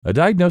A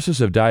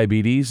diagnosis of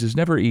diabetes is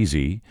never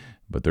easy,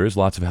 but there is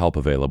lots of help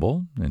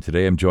available. And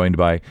today I'm joined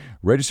by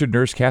registered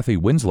nurse Kathy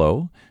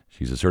Winslow.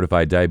 She's a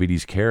certified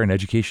diabetes care and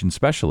education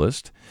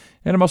specialist.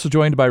 And I'm also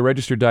joined by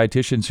registered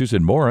dietitian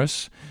Susan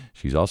Morris.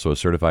 She's also a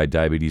certified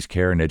diabetes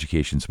care and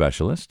education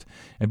specialist.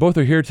 And both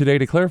are here today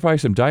to clarify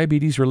some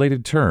diabetes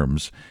related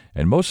terms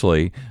and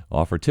mostly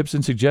offer tips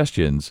and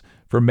suggestions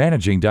for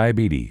managing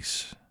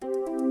diabetes.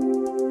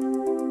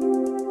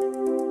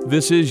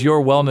 This is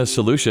Your Wellness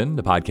Solution,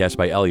 the podcast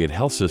by Elliott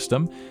Health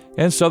System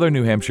and Southern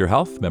New Hampshire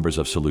Health, members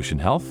of Solution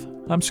Health.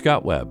 I'm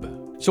Scott Webb.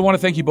 So I want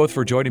to thank you both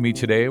for joining me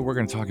today. We're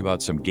going to talk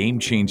about some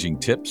game-changing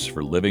tips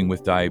for living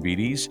with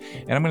diabetes.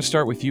 And I'm going to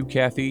start with you,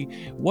 Kathy.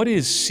 What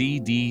is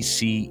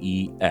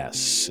CDCES?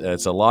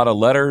 It's a lot of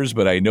letters,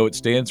 but I know it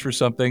stands for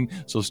something.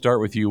 So start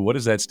with you. What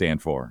does that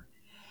stand for?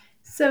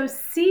 So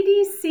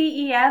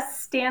CDCES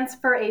stands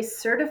for a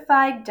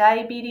Certified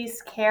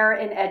Diabetes Care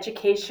and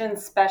Education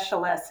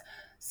Specialist.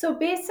 So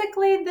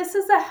basically, this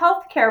is a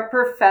healthcare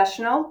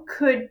professional,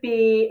 could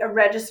be a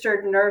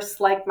registered nurse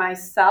like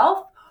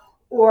myself,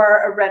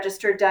 or a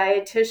registered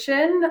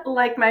dietitian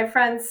like my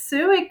friend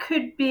Sue. It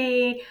could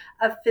be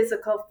a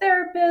physical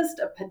therapist,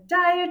 a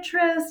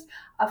podiatrist,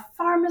 a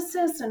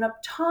pharmacist, an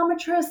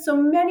optometrist, so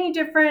many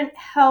different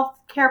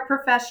healthcare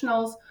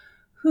professionals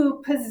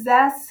who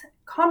possess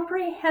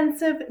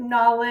comprehensive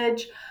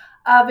knowledge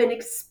of an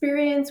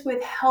experience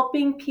with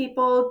helping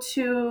people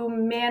to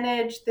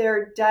manage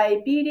their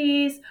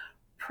diabetes,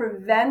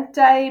 prevent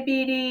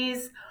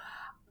diabetes.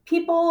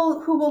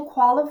 People who will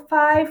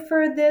qualify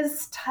for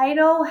this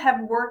title have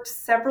worked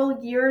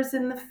several years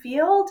in the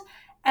field,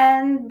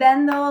 and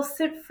then they'll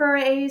sit for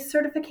a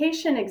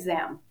certification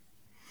exam.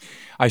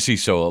 I see.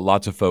 So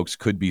lots of folks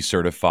could be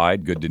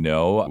certified. Good to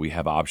know. We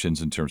have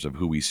options in terms of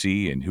who we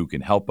see and who can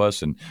help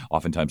us. And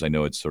oftentimes I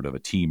know it's sort of a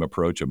team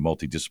approach, a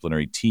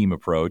multidisciplinary team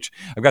approach.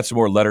 I've got some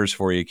more letters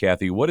for you,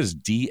 Kathy. What does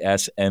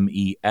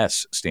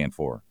DSMES stand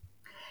for?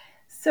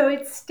 So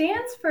it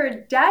stands for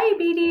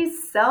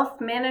Diabetes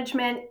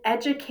Self-Management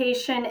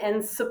Education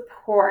and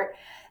Support.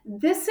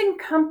 This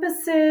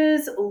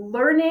encompasses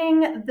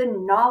learning the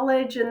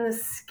knowledge and the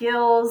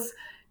skills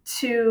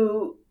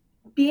to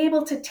be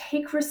able to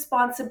take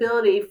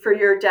responsibility for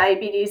your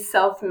diabetes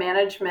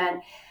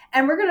self-management.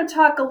 And we're going to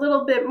talk a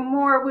little bit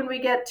more when we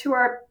get to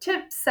our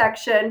tips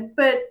section,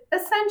 but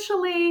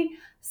essentially,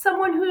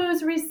 someone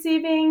who's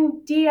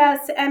receiving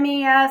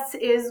DSMES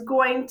is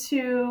going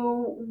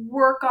to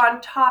work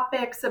on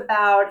topics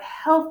about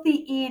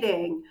healthy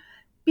eating,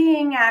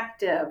 being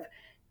active,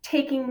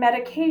 taking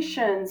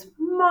medications,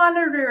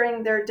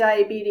 monitoring their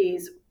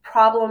diabetes,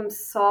 problem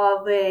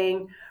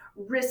solving,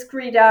 risk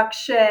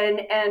reduction,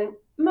 and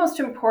most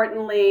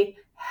importantly,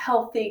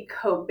 healthy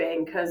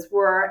coping, because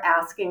we're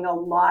asking a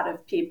lot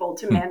of people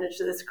to manage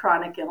this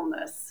chronic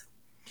illness.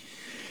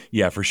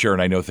 Yeah, for sure.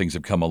 And I know things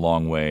have come a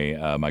long way.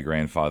 My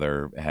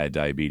grandfather had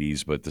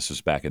diabetes, but this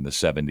was back in the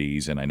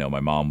 70s. And I know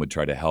my mom would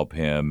try to help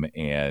him.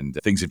 And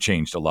things have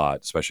changed a lot,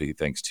 especially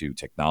thanks to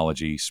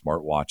technology,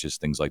 smartwatches,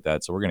 things like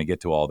that. So we're going to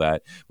get to all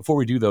that. Before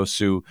we do, though,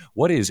 Sue,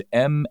 what is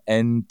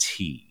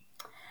MNT?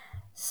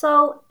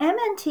 So,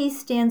 MNT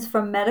stands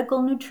for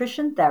Medical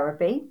Nutrition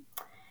Therapy,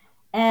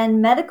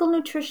 and medical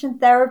nutrition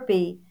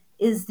therapy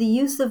is the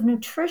use of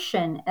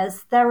nutrition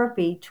as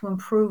therapy to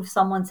improve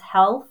someone's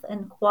health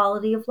and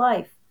quality of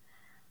life.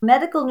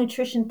 Medical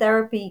nutrition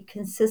therapy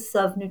consists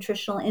of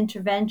nutritional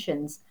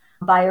interventions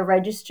by a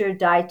registered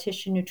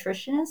dietitian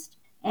nutritionist,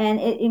 and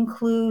it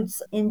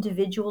includes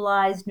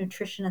individualized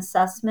nutrition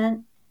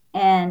assessment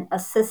and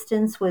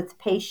assistance with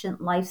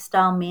patient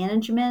lifestyle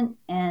management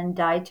and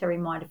dietary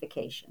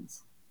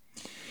modifications.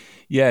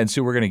 Yeah, and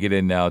so we're going to get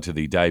in now to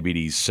the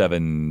diabetes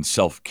 7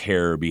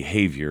 self-care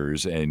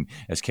behaviors. And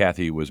as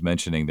Kathy was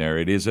mentioning there,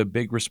 it is a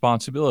big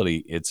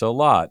responsibility. It's a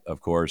lot, of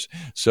course.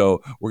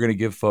 So we're going to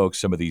give folks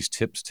some of these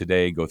tips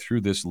today, go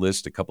through this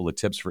list, a couple of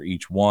tips for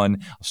each one.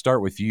 I'll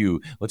start with you.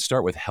 Let's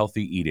start with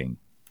healthy eating.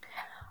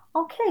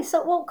 Okay,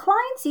 so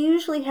clients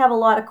usually have a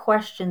lot of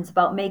questions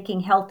about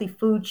making healthy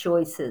food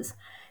choices,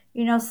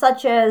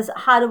 such as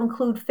how to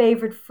include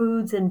favorite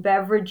foods and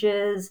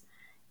beverages,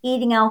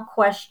 eating out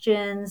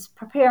questions,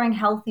 preparing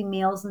healthy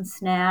meals and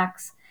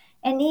snacks,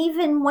 and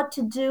even what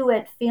to do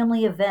at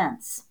family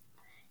events.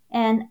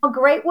 And a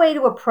great way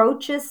to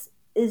approach this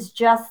is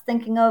just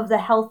thinking of the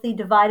healthy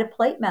divided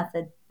plate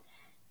method.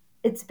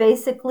 It's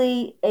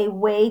basically a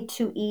way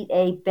to eat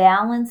a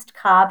balanced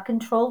carb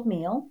controlled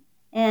meal.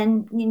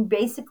 And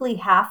basically,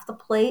 half the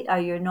plate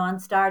are your non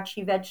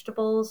starchy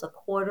vegetables, a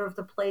quarter of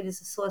the plate is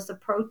a source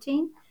of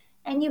protein,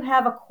 and you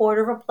have a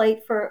quarter of a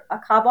plate for a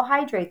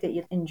carbohydrate that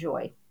you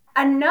enjoy.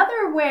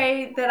 Another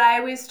way that I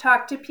always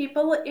talk to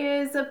people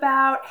is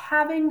about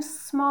having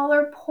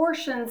smaller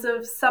portions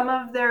of some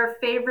of their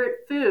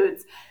favorite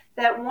foods.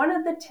 That one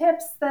of the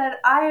tips that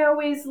I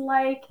always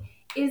like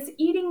is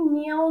eating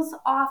meals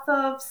off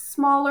of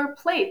smaller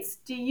plates.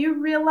 Do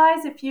you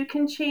realize if you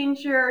can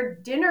change your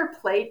dinner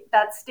plate,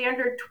 that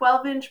standard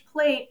 12-inch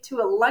plate,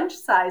 to a lunch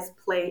size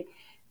plate,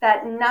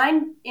 that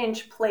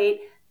 9-inch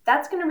plate,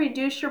 that's going to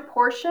reduce your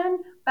portion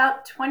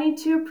about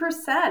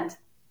 22%.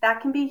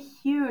 that can be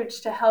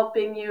huge to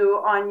helping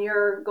you on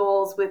your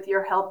goals with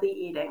your healthy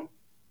eating.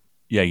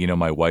 Yeah,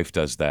 my wife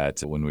does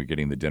that when we're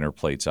getting the dinner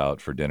plates out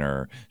for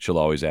dinner. She'll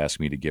always ask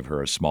me to give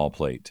her a small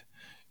plate.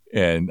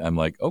 And I'm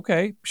like,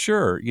 okay,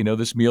 sure.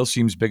 This meal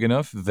seems big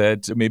enough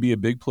that maybe a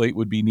big plate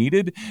would be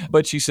needed.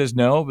 But she says,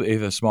 no,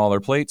 if a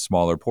smaller plate,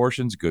 smaller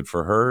portions, good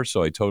for her.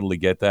 So I totally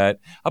get that.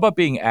 How about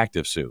being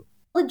active, Sue?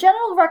 The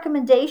general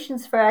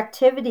recommendations for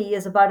activity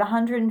is about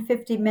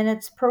 150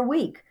 minutes per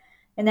week,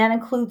 and that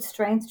includes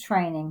strength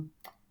training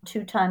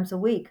 2 times a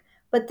week.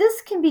 But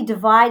this can be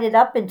divided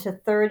up into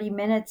 30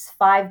 minutes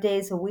 5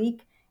 days a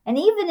week, and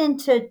even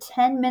into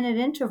 10-minute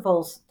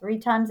intervals 3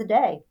 times a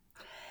day.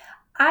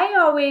 I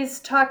always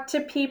talk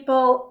to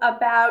people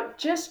about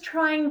just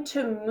trying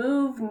to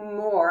move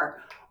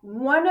more.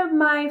 One of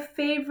my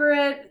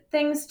favorite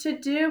things to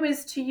do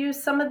is to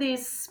use some of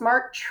these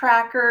smart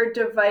tracker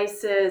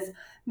devices.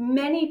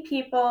 Many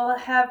people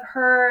have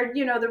heard,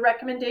 the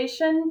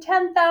recommendation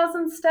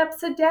 10,000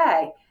 steps a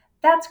day.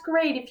 That's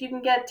great if you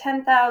can get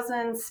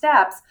 10,000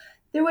 steps.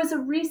 There was a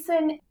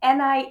recent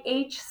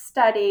NIH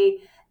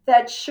study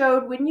that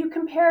showed when you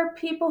compare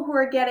people who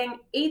are getting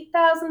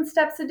 8,000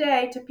 steps a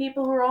day to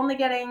people who are only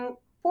getting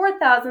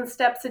 4,000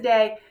 steps a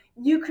day,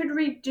 you could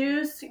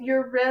reduce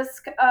your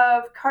risk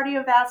of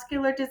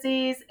cardiovascular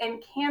disease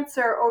and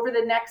cancer over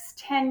the next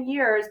 10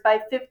 years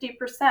by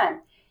 50%.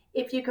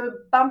 If you could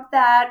bump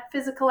that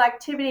physical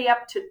activity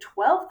up to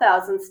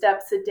 12,000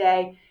 steps a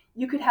day,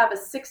 you could have a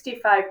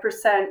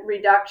 65%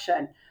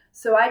 reduction.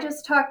 So I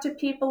just talk to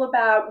people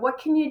about what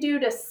can you do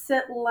to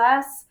sit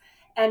less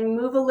and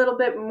move a little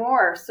bit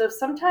more. So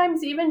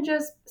sometimes even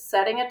just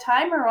setting a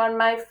timer on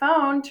my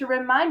phone to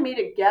remind me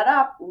to get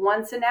up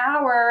once an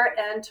hour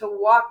and to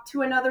walk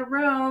to another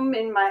room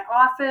in my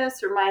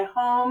office or my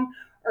home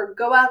or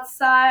go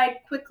outside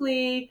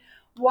quickly,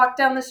 walk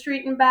down the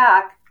street and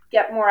back,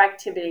 get more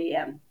activity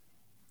in.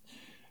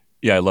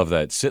 Yeah, I love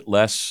that. Sit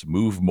less,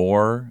 move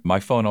more. My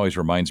phone always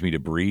reminds me to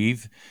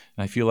breathe.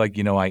 And I feel like,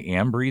 I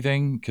am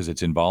breathing because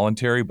it's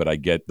involuntary, but I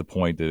get the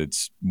point that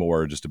it's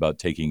more just about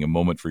taking a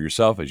moment for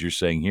yourself, as you're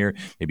saying here.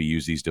 Maybe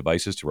use these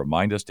devices to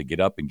remind us to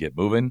get up and get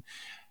moving.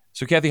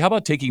 So, Kathy, how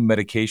about taking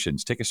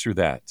medications? Take us through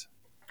that.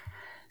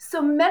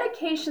 So,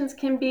 medications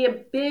can be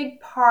a big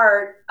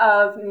part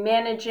of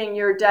managing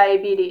your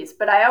diabetes,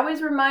 but I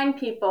always remind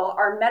people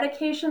our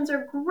medications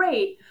are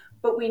great,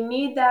 but we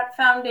need that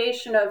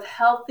foundation of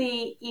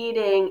healthy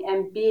eating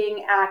and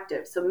being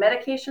active. So,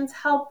 medications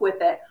help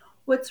with it.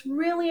 What's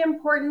really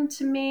important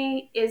to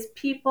me is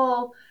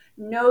people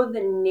know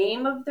the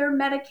name of their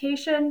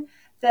medication,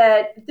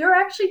 that there are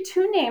actually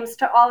two names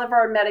to all of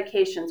our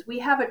medications. We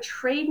have a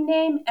trade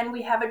name and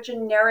we have a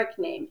generic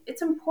name.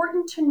 It's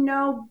important to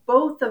know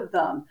both of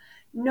them.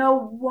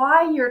 Know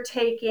why you're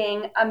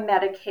taking a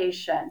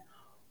medication,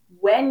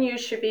 when you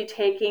should be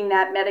taking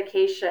that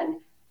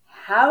medication,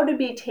 how to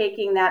be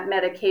taking that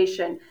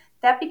medication.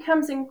 That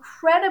becomes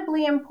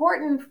incredibly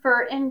important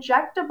for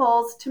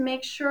injectables to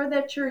make sure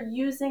that you're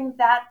using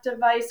that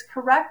device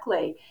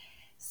correctly.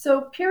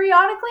 So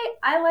periodically,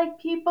 I like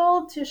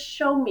people to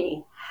show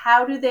me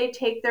how do they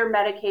take their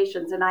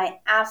medications, and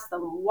I ask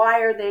them, why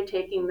are they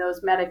taking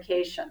those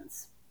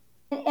medications?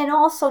 And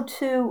also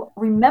to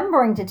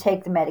remembering to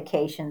take the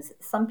medications.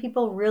 Some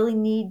people really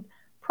need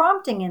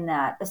prompting in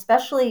that,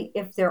 especially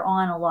if they're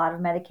on a lot of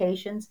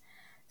medications.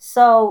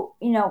 So,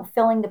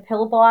 filling the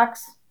pill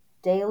box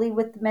daily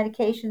with the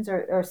medications,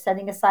 or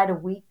setting aside a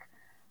week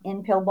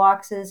in pill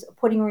boxes,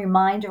 putting a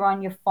reminder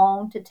on your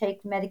phone to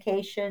take the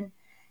medication,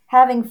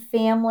 having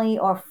family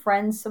or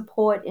friend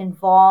support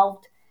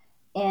involved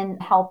in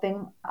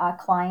helping a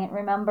client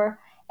remember,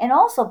 and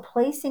also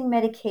placing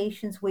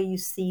medications where you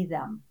see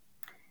them.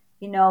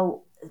 you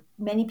know,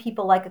 Many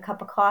people like a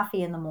cup of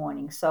coffee in the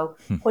morning. So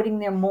putting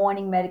their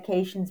morning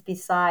medications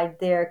beside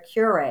their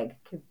Keurig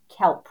could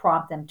help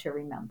prompt them to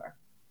remember.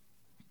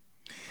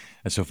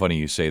 That's so funny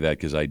you say that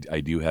because I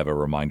do have a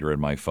reminder in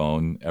my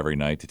phone every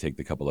night to take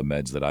the couple of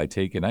meds that I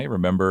take. And I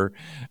remember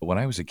when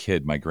I was a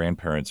kid, my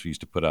grandparents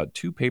used to put out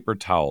 2 paper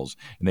towels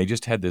and they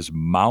just had this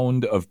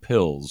mound of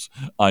pills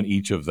on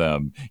each of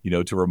them,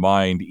 to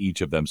remind each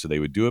of them. So they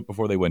would do it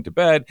before they went to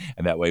bed.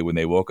 And that way, when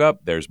they woke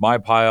up, there's my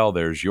pile,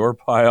 there's your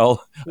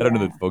pile. I don't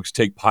know Yeah. that folks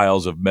take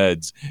piles of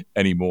meds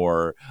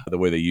anymore the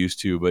way they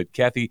used to. But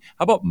Kathy,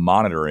 how about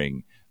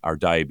monitoring our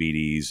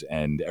diabetes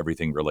and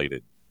everything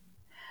related?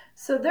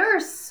 So there are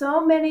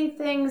so many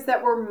things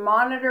that we're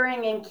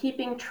monitoring and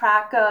keeping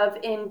track of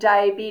in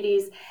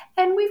diabetes.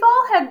 And we've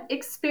all had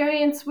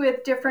experience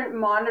with different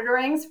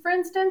monitorings. For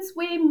instance,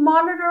 we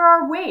monitor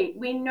our weight.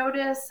 We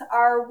notice,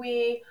 are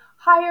we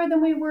higher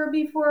than we were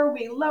before? Are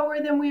we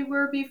lower than we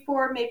were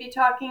before? Maybe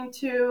talking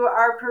to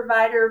our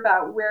provider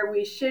about where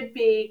we should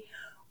be.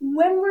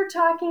 When we're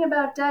talking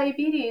about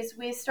diabetes,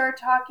 we start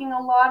talking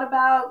a lot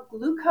about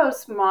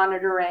glucose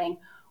monitoring.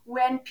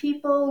 When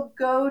people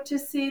go to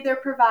see their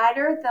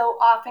provider, they'll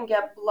often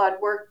get blood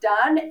work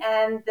done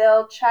and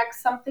they'll check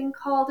something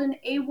called an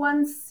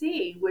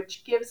A1C,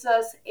 which gives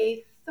us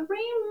a 3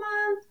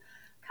 month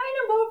kind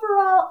of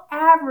overall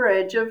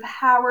average of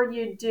how are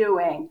you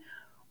doing.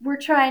 We're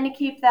trying to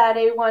keep that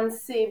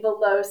A1C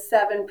below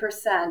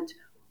 7%.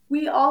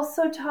 We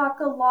also talk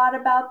a lot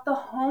about the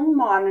home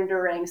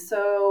monitoring.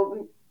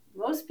 So,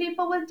 most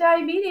people with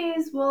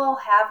diabetes will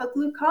have a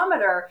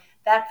glucometer,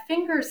 that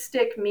finger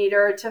stick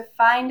meter, to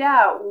find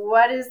out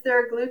what is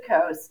their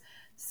glucose.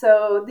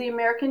 So, the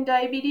American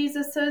Diabetes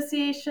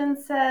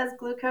Association says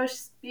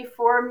glucose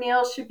before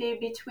meals should be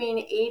between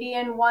 80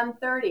 and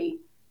 130.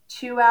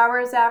 2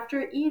 hours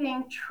after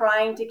eating,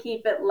 trying to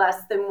keep it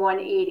less than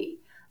 180.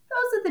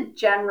 Those are the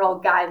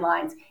general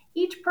guidelines.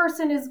 Each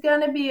person is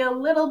going to be a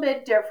little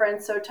bit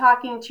different, so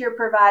talking to your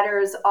provider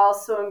is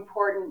also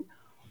important.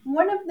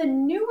 One of the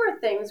newer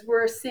things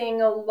we're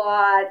seeing a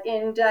lot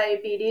in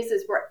diabetes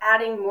is we're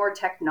adding more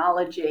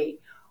technology.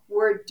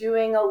 We're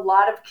doing a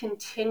lot of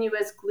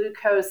continuous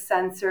glucose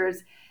sensors.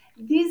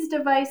 These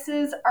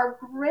devices are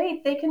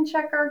great. They can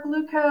check our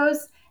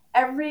glucose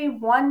every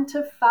 1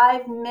 to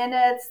 5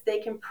 minutes. They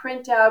can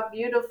print out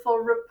beautiful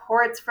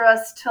reports for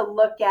us to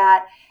look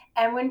at.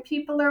 And when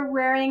people are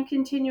wearing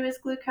continuous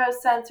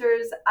glucose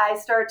sensors, I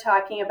start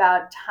talking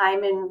about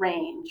time in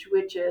range,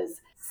 which is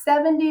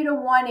 70 to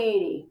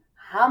 180.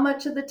 How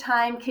much of the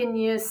time can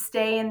you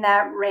stay in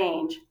that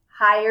range?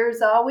 Higher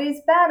is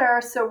always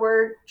better, so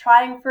we're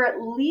trying for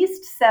at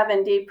least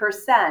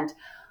 70%.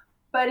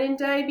 But in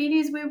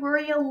diabetes, we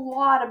worry a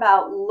lot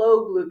about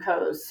low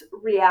glucose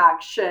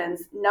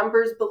reactions,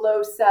 numbers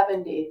below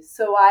 70.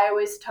 So I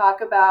always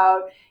talk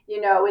about,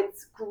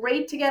 it's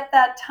great to get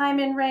that time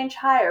in range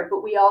higher,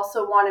 but we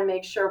also want to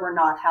make sure we're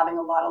not having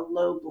a lot of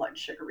low blood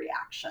sugar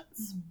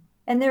reactions.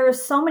 And there are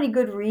so many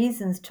good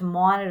reasons to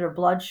monitor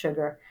blood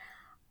sugar.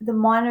 The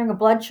monitoring of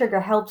blood sugar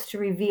helps to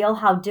reveal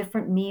how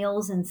different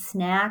meals and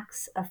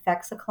snacks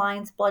affects a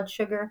client's blood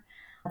sugar.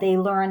 They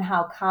learn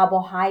how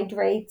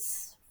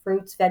carbohydrates,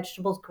 fruits,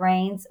 vegetables,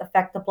 grains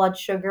affect the blood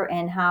sugar,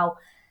 and how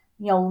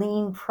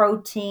lean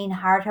protein,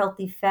 heart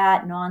healthy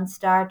fat,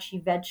 non-starchy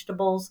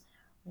vegetables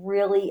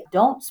really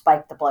don't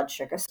spike the blood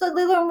sugar. So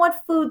they learn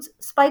what foods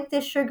spike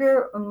their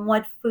sugar and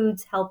what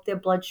foods help their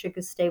blood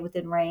sugar stay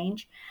within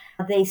range.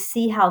 They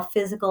see how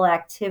physical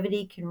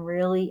activity can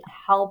really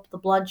help the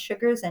blood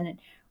sugars, and it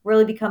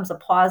really becomes a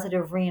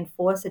positive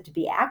reinforcer to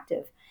be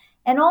active.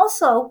 And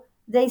also,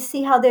 they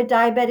see how their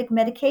diabetic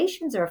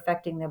medications are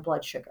affecting their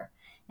blood sugar.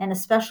 And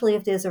especially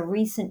if there's a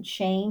recent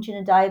change in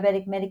a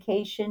diabetic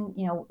medication,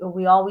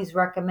 we always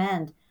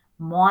recommend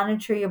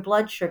monitor your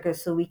blood sugar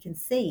so we can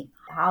see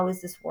how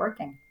is this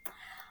working.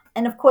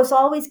 And of course,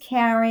 always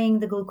carrying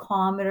the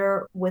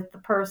glucometer with the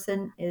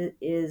person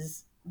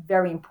is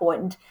very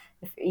important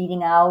if you're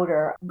eating out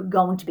or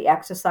going to be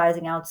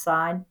exercising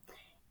outside.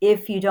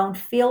 If you don't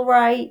feel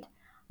right,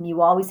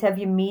 you always have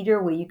your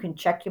meter where you can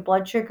check your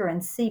blood sugar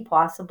and see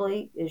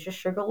possibly is your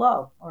sugar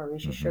low or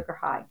is your sugar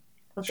high.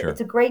 So Sure.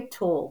 it's a great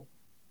tool.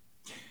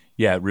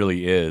 Yeah, it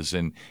really is.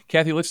 And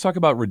Kathy, let's talk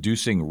about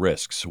reducing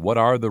risks. What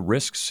are the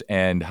risks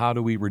and how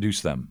do we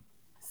reduce them?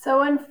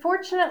 So,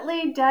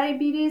 unfortunately,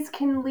 diabetes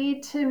can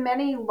lead to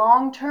many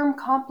long term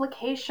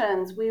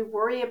complications. We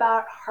worry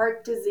about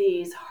heart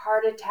disease,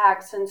 heart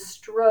attacks, and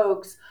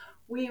strokes.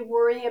 We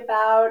worry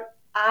about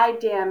eye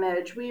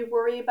damage. We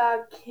worry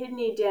about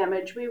kidney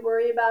damage. We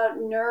worry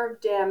about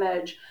nerve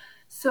damage.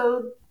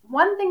 So,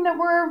 one thing that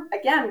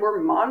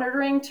we're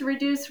monitoring to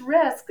reduce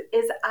risk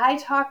is I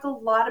talk a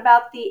lot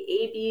about the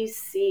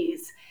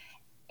ABCs.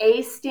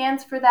 A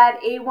stands for that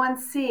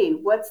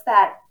A1C. What's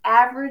that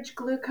average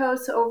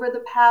glucose over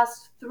the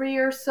past 3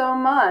 or so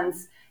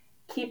months?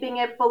 Keeping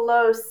it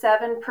below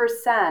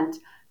 7%.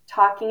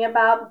 Talking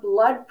about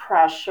blood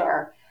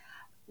pressure.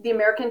 The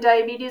American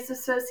Diabetes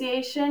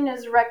Association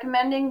is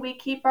recommending we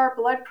keep our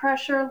blood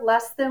pressure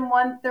less than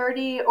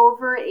 130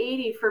 over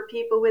 80 for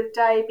people with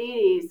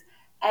diabetes.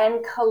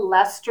 And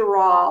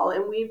cholesterol.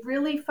 And we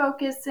really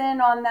focus in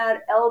on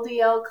that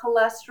LDL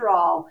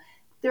cholesterol.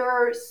 There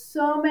are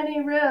so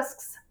many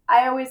risks.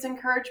 I always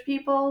encourage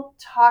people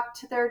talk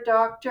to their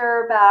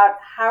doctor about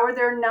how are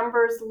their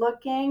numbers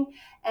looking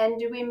and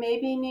do we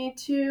maybe need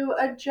to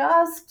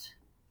adjust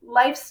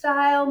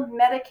lifestyle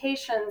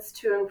medications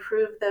to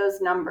improve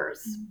those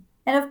numbers.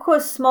 And of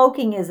course,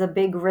 smoking is a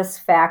big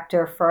risk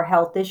factor for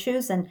health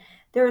issues. And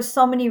there are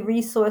so many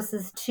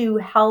resources to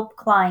help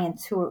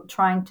clients who are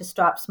trying to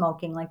stop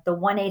smoking, like the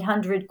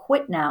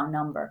 1-800-QUIT NOW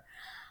number.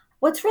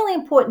 What's really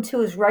important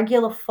too is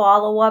regular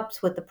follow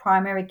ups with the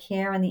primary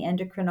care and the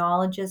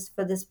endocrinologist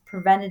for this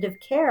preventative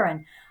care.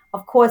 And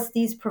of course,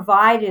 these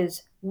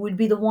providers would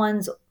be the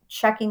ones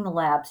checking the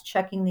labs,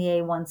 checking the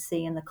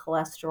A1C and the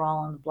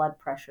cholesterol and the blood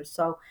pressure.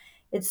 So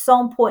it's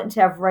so important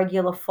to have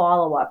regular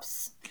follow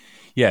ups.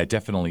 Yeah, it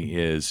definitely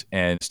is.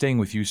 And staying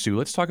with you, Sue,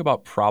 let's talk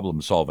about problem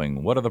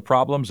solving. What are the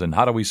problems and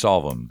how do we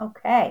solve them?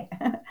 Okay.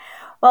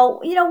 Well,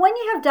 when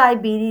you have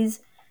diabetes,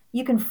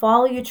 you can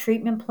follow your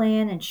treatment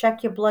plan and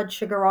check your blood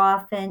sugar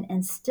often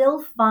and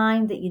still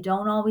find that you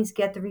don't always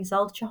get the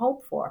results you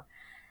hope for.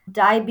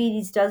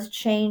 Diabetes does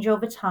change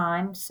over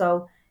time,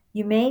 so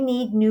you may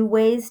need new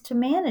ways to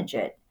manage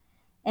it.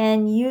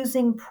 And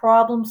using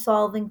problem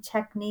solving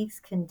techniques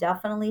can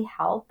definitely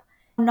help.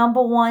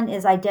 Number one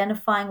is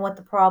identifying what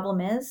the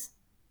problem is.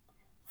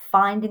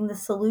 finding the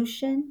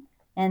solution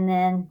and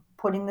then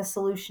putting the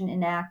solution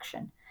in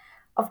action.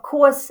 Of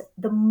course,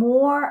 the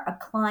more a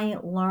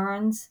client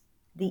learns,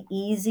 the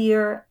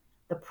easier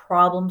the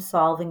problem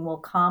solving will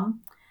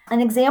come.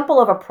 An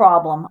example of a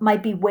problem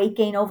might be weight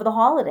gain over the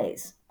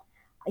holidays.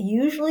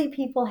 Usually,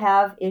 people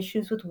have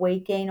issues with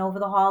weight gain over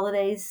the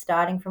holidays,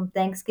 starting from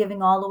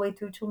Thanksgiving all the way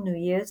through till New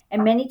Year's.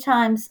 And many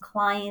times,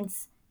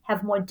 clients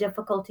have more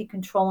difficulty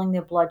controlling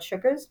their blood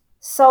sugars.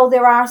 So,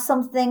 there are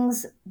some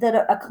things that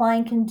a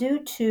client can do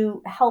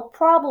to help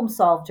problem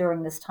solve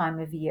during this time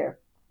of year.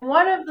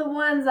 One of the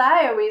ones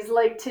I always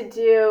like to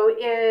do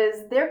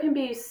is there can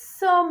be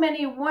so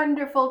many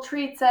wonderful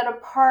treats at a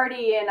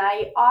party, and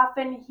I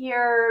often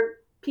hear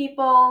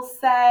people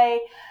say,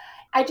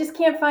 I just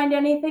can't find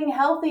anything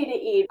healthy to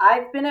eat.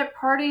 I've been at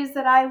parties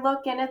that I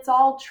look and it's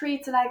all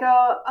treats, and I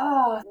go,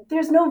 oh,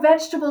 there's no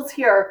vegetables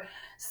here.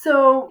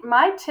 So,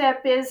 my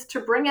tip is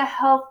to bring a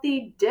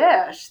healthy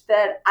dish.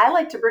 That I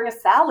like to bring a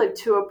salad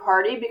to a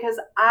party because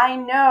I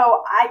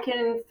know I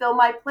can fill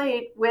my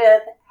plate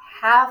with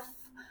half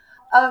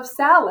of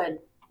salad.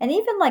 And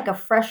even like a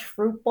fresh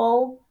fruit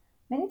bowl,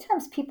 many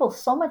times people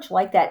so much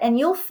like that. And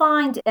you'll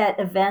find at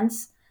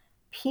events,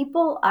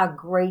 people are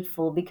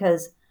grateful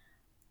because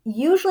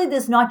usually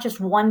there's not just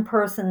one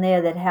person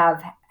there that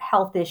have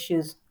health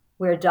issues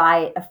where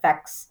diet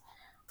affects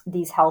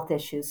these health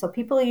issues. So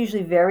people are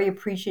usually very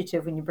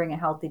appreciative when you bring a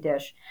healthy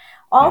dish.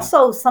 Yeah.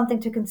 Also, something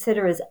to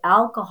consider is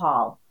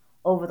alcohol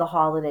over the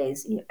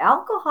holidays.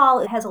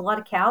 Alcohol has a lot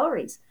of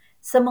calories,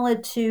 similar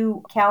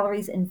to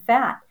calories in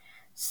fat.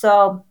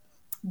 So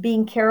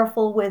being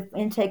careful with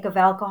intake of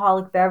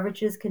alcoholic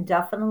beverages can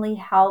definitely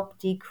help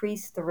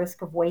decrease the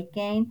risk of weight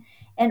gain.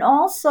 And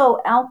also,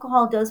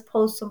 alcohol does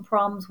pose some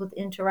problems with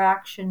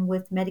interaction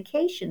with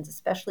medications,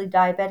 especially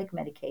diabetic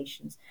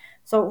medications.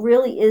 So it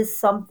really is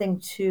something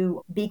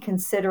to be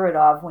considerate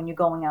of when you're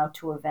going out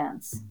to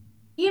events.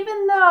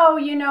 Even though,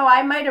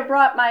 I might have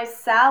brought my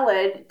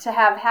salad to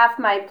have half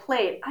my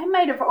plate, I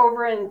might have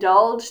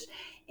overindulged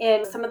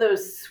in some of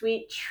those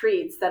sweet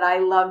treats that I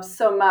love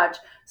so much.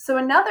 So,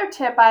 another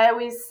tip I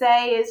always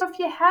say is if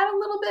you had a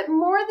little bit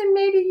more than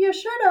maybe you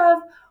should have,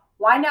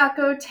 why not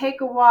go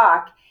take a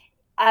walk?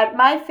 At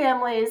my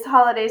family's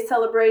holiday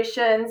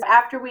celebrations,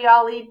 after we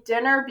all eat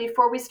dinner,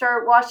 before we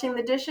start washing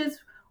the dishes,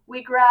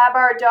 we grab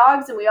our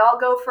dogs and we all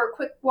go for a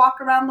quick walk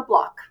around the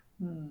block.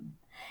 Hmm.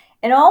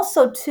 And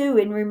also, too,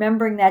 in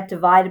remembering that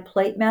divided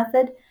plate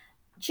method,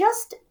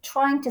 just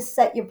trying to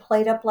set your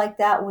plate up like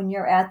that when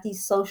you're at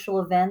these social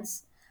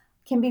events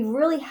can be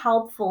really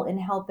helpful in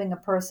helping a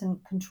person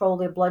control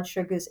their blood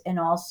sugars and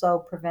also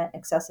prevent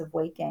excessive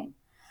weight gain.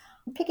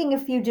 Picking a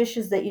few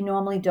dishes that you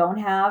normally don't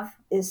have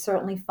is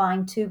certainly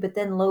fine too, but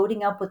then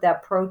loading up with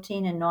that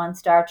protein and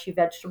non-starchy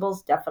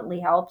vegetables definitely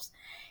helps.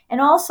 And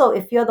also,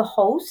 if you're the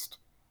host,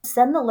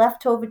 send the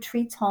leftover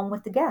treats home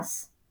with the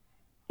guests.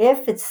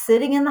 If it's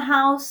sitting in the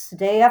house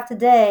day after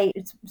day,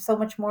 it's so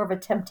much more of a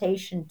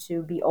temptation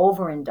to be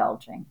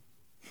overindulging.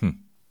 Hmm.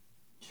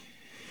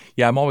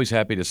 Yeah, I'm always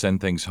happy to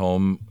send things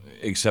home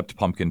except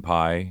pumpkin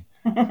pie.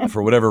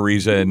 For whatever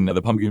reason,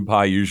 the pumpkin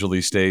pie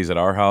usually stays at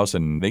our house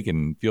and they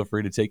can feel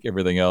free to take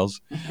everything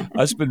else.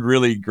 It's been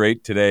really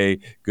great today.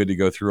 Good to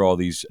go through all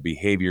these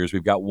behaviors.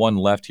 We've got one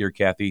left here,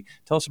 Kathy.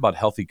 Tell us about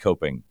healthy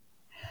coping.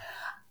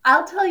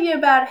 I'll tell you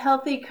about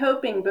healthy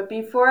coping, but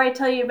before I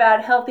tell you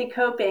about healthy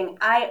coping,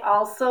 I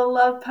also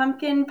love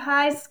pumpkin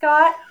pie,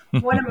 Scott.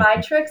 One of my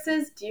tricks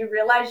is, do you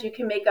realize you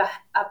can make a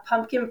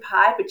pumpkin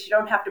pie, but you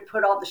don't have to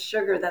put all the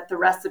sugar that the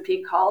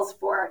recipe calls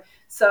for?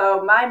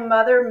 So my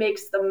mother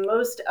makes the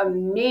most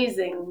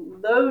amazing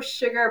low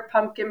sugar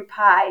pumpkin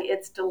pie.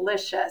 It's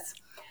delicious.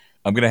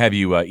 I'm going to have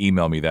you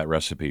email me that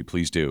recipe.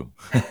 Please do.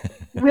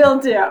 Will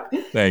do.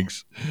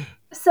 Thanks.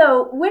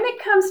 So when it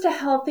comes to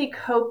healthy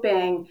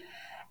coping,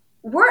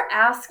 we're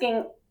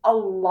asking a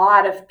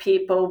lot of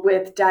people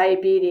with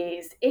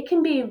diabetes. It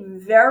can be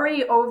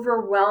very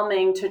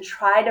overwhelming to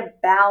try to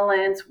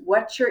balance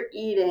what you're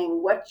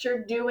eating, what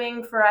you're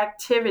doing for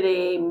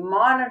activity,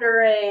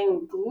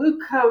 monitoring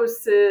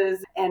glucoses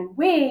and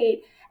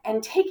weight,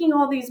 and taking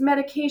all these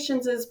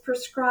medications as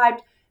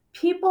prescribed.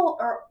 People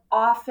are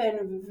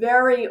often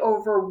very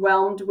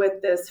overwhelmed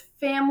with this.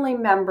 Family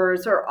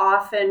members are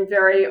often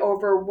very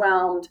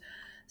overwhelmed.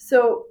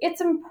 So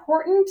it's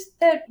important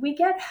that we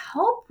get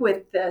help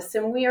with this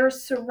and we are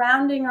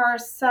surrounding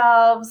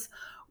ourselves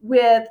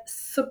with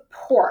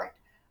support.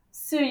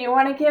 Sue, you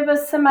want to give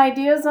us some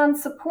ideas on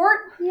support?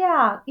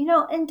 Yeah,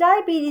 and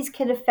diabetes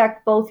can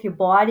affect both your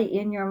body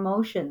and your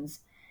emotions.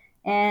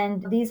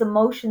 And these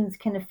emotions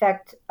can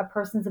affect a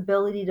person's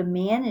ability to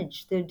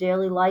manage their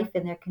daily life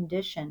and their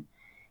condition.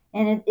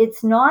 And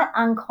it's not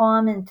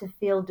uncommon to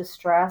feel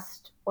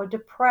distressed or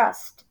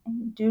depressed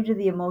due to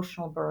the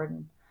emotional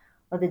burden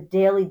or the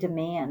daily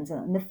demands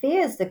and the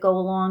fears that go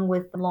along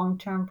with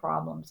long-term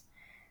problems.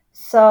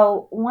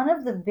 So, one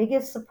of the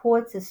biggest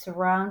supports is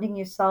surrounding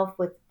yourself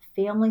with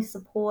family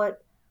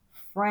support,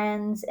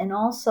 friends, and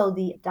also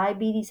the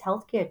diabetes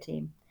healthcare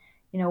team.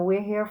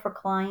 We're here for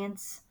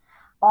clients,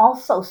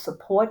 also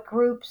support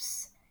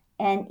groups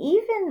And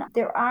even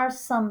there are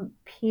some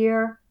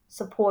peer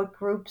support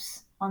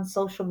groups on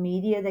social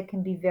media that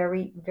can be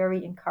very,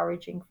 very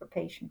encouraging for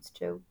patients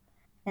too.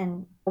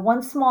 And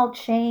one small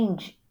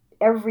change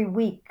every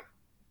week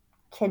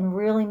can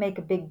really make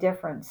a big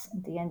difference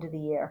at the end of the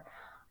year.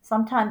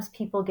 Sometimes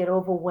people get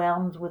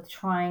overwhelmed with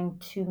trying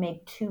to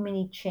make too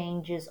many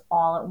changes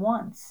all at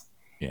once.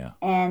 Yeah.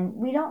 And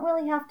we don't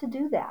really have to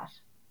do that.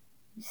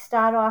 You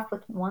start off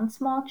with one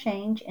small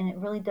change, and it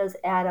really does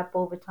add up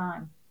over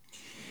time.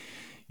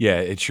 Yeah,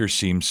 it sure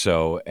seems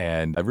so.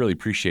 And I've really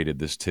appreciated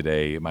this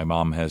today. My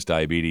mom has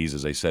diabetes.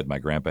 As I said, my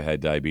grandpa had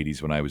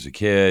diabetes when I was a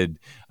kid.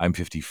 I'm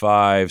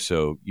 55,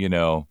 so,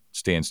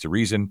 stands to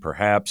reason,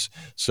 perhaps.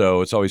 So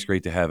it's always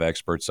great to have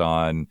experts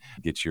on,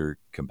 get your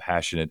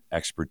compassionate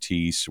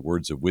expertise,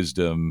 words of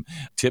wisdom,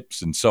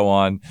 tips, and so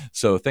on.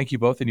 So thank you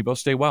both, and you both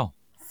stay well.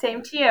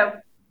 Same to you.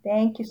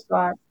 Thank you,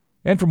 Scott.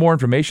 And for more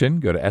information,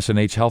 go to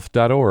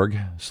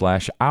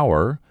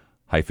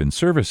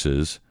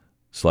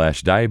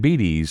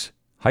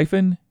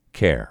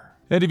snhealth.org/our-services/diabetes-care.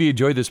 And if you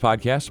enjoyed this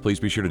podcast, please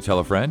be sure to tell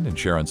a friend and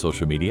share on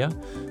social media.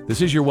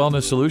 This is Your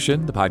Wellness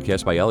Solution, the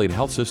podcast by Elliott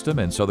Health System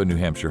and Southern New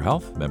Hampshire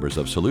Health, members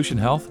of Solution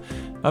Health.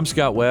 I'm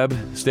Scott Webb.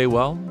 Stay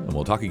well, and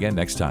we'll talk again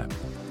next time.